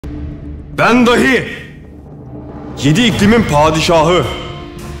Ben dahi 7 iklimin padişahı.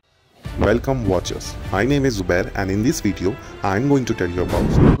 Welcome watchers, my name is Zubair and in this video I am going to tell you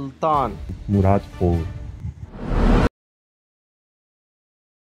about Sultan Murad IV.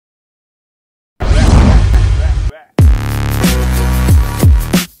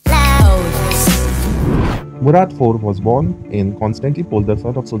 Murad IV was born in Constantinople, the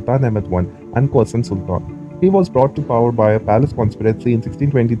son of Sultan Ahmed I and Kosem Sultan. He was brought to power by a palace conspiracy in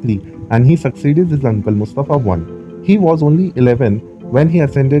 1623 and he succeeded his uncle Mustafa I. He was only 11 when he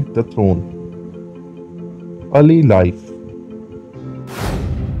ascended the throne. Early life.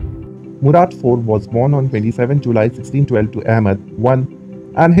 Murad IV was born on 27 July 1612 to Ahmed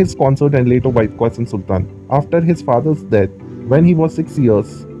I and his consort and later wife Kosem Sultan. After his father's death, when he was 6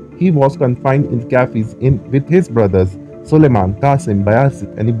 years, he was confined in Kafes with his brothers Suleiman, Kasim,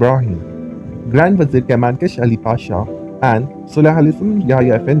 Bayezid and Ibrahim. Grand Vizier Kemankesh Ali Pasha and Sultan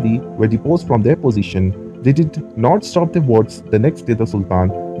Yahya Effendi were deposed from their position. They did not stop their words. The next day the Sultan,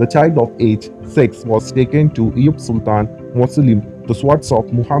 the child of age 6, was taken to IV Sultan Muslim. The swords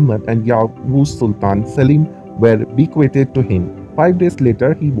of Muhammad and Yavuz Sultan Selim were bequeathed to him. 5 days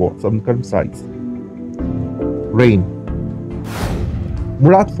later he was circumcised. Reign.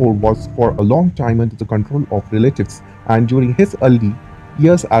 Murad IV was for a long time under the control of relatives, and during his early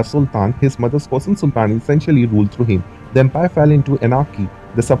years as Sultan, his mother's Kosem Sultan essentially ruled through him. The empire fell into anarchy.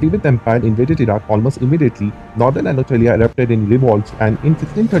 The Safavid Empire invaded Iraq almost immediately. Northern Anatolia erupted in revolts, and in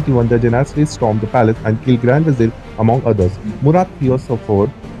 1631 the Janissary stormed the palace and killed Grand Vizier among others. Murad IV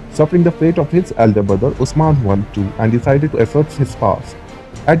suffered, suffering the fate of his elder brother Usman I too, and decided to assert his powers.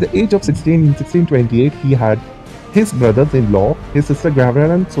 At the age of 16 in 1628 he had his brothers-in-law, his sister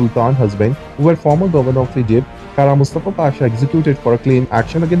Gavran Sultan husband, who were former governor of Egypt, Kara Mustafa Pasha, executed for a claim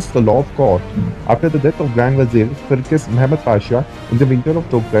action against the law of God. After the death of Grand Vizier Firkis Mehmed Pasha in the winter of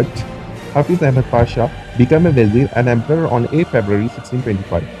Tokat, Hafiz Ahmed Pasha became a vizier and emperor on 8 February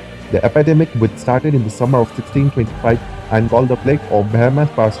 1625. The epidemic, which started in the summer of 1625 and called the Plague of Mehmed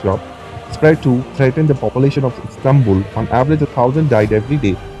Pasha, spread to threaten the population of Istanbul. On average, 1,000 died every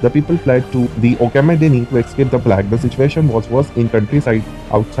day. The people fled to the Okamedeni to escape the plague. The situation was worse in countryside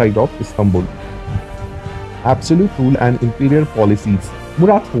outside of Istanbul. Absolute rule and imperial policies.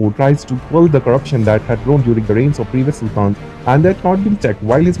 Murad IV tries to quell the corruption that had grown during the reigns of previous sultans and that had not been checked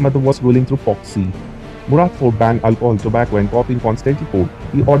while his mother was ruling through proxy. Murad IV banned alcohol, tobacco and coffee in Constantinople.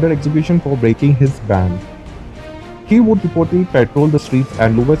 He ordered execution for breaking his ban. He would reportedly patrol the streets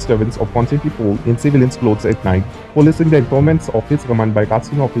and lowest heavens of Constantinople in civilians' clothes at night, policing the informants of his command by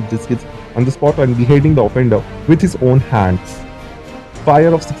casting off his discs on the spot and beheading the offender with his own hands.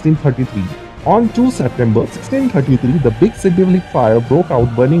 Fire of 1633. On 2 September 1633, the Big Sidivlik fire broke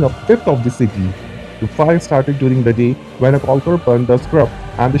out, burning a fifth of the city. The fire started during the day when a caulker burned the scrub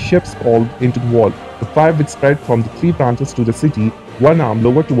and the ships crawled into the wall. The fire which spread from the 3 branches to the city, one arm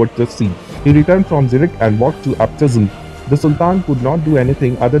lower towards the sea. He returned from Zirik and walked to Abtazil. The Sultan could not do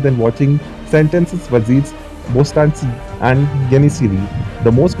anything other than watching sentences Wazirs, Bostansi and Yenisiri.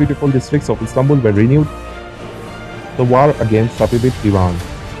 The most beautiful districts of Istanbul were renewed. The war against Safavid Iran.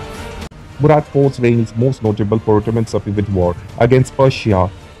 Murad IV's reign is most notable for Ottoman-Safavid war against Persia,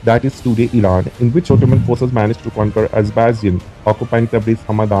 that is today Iran, in which Ottoman forces managed to conquer Azerbaijan, occupying Tabriz,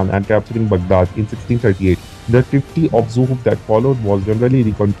 Hamadan and capturing Baghdad in 1638. The Treaty of Zuhuf that followed was generally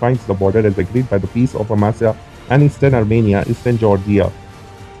reconfines the border as agreed by the Peace of Amasya and Eastern Armenia, Eastern Georgia.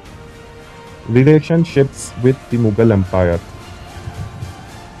 Relationships with the Mughal Empire.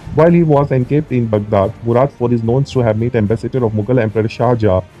 While he was encamped in Baghdad, Murad IV is known to have met ambassador of Mughal Emperor Shah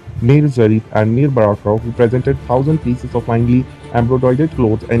Jahan, Mir Zarif and Mir Baraka, who presented 1,000 pieces of finely embroidered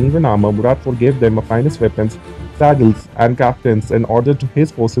clothes and even armor. Murad IV gave them the finest weapons, saddles and caftans, and ordered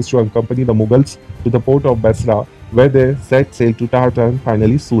his forces to accompany the Mughals to the port of Basra, where they set sail to Tartar and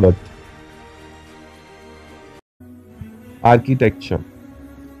finally Surat. Architecture.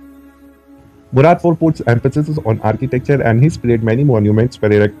 Murad IV puts emphasis on architecture, and his period many monuments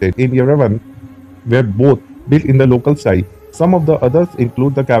were erected. In Yerevan were both built in the local style. Some of the others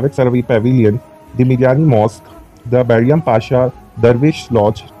include the Kavak Saravi Pavilion, the Miryani Mosque, the Baryam Pasha Dervish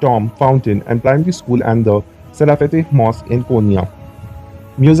Lodge, Tomb, Fountain and Primary School, and the Sarafateh Mosque in Konya.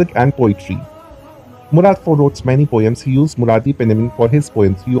 Music and poetry. Murad IV wrote many poems. He used Muradi penmen for his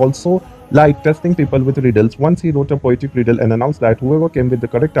poems. He also liked testing people with riddles. Once he wrote a poetic riddle and announced that whoever came with the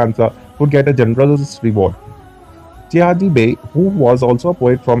correct answer would get a generous reward. Jihadi Bey, who was also a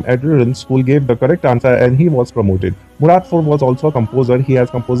poet from Adrian School, gave the correct answer and he was promoted. Murad IV was also a composer. He has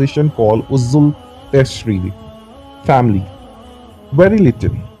composition called Uzzul Teshri. Family. Very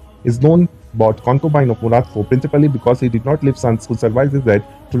little is known but concubine of Murad IV, principally because he did not leave sons who survived his death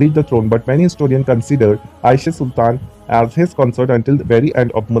to reach the throne. But many historians consider Aytekin Sultan as his consort until the very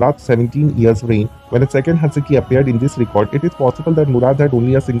end of Murad's 17 years reign. When a second Haseki appeared in this record, it is possible that Murad had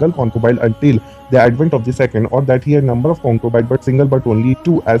only a single concubine until the advent of the second, or that he had a number of concubines but single but only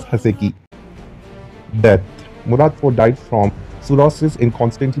two as Haseki. Death. Murad IV died from cirrhosis in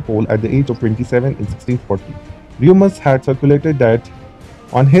Constantinople at the age of 27 in 1640. Rumors had circulated that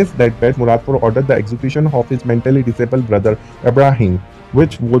on his deathbed, Murad IV ordered the execution of his mentally disabled brother Ibrahim,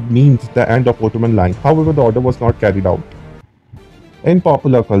 which would mean the end of Ottoman line. However, the order was not carried out. In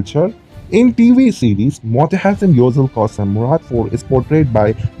popular culture, in TV series Muhtasham Yozul Kosem, Murad IV is portrayed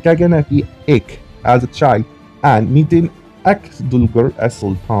by Aytekin as a child and Metin Akdulgur as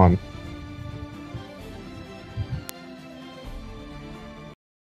Sultan.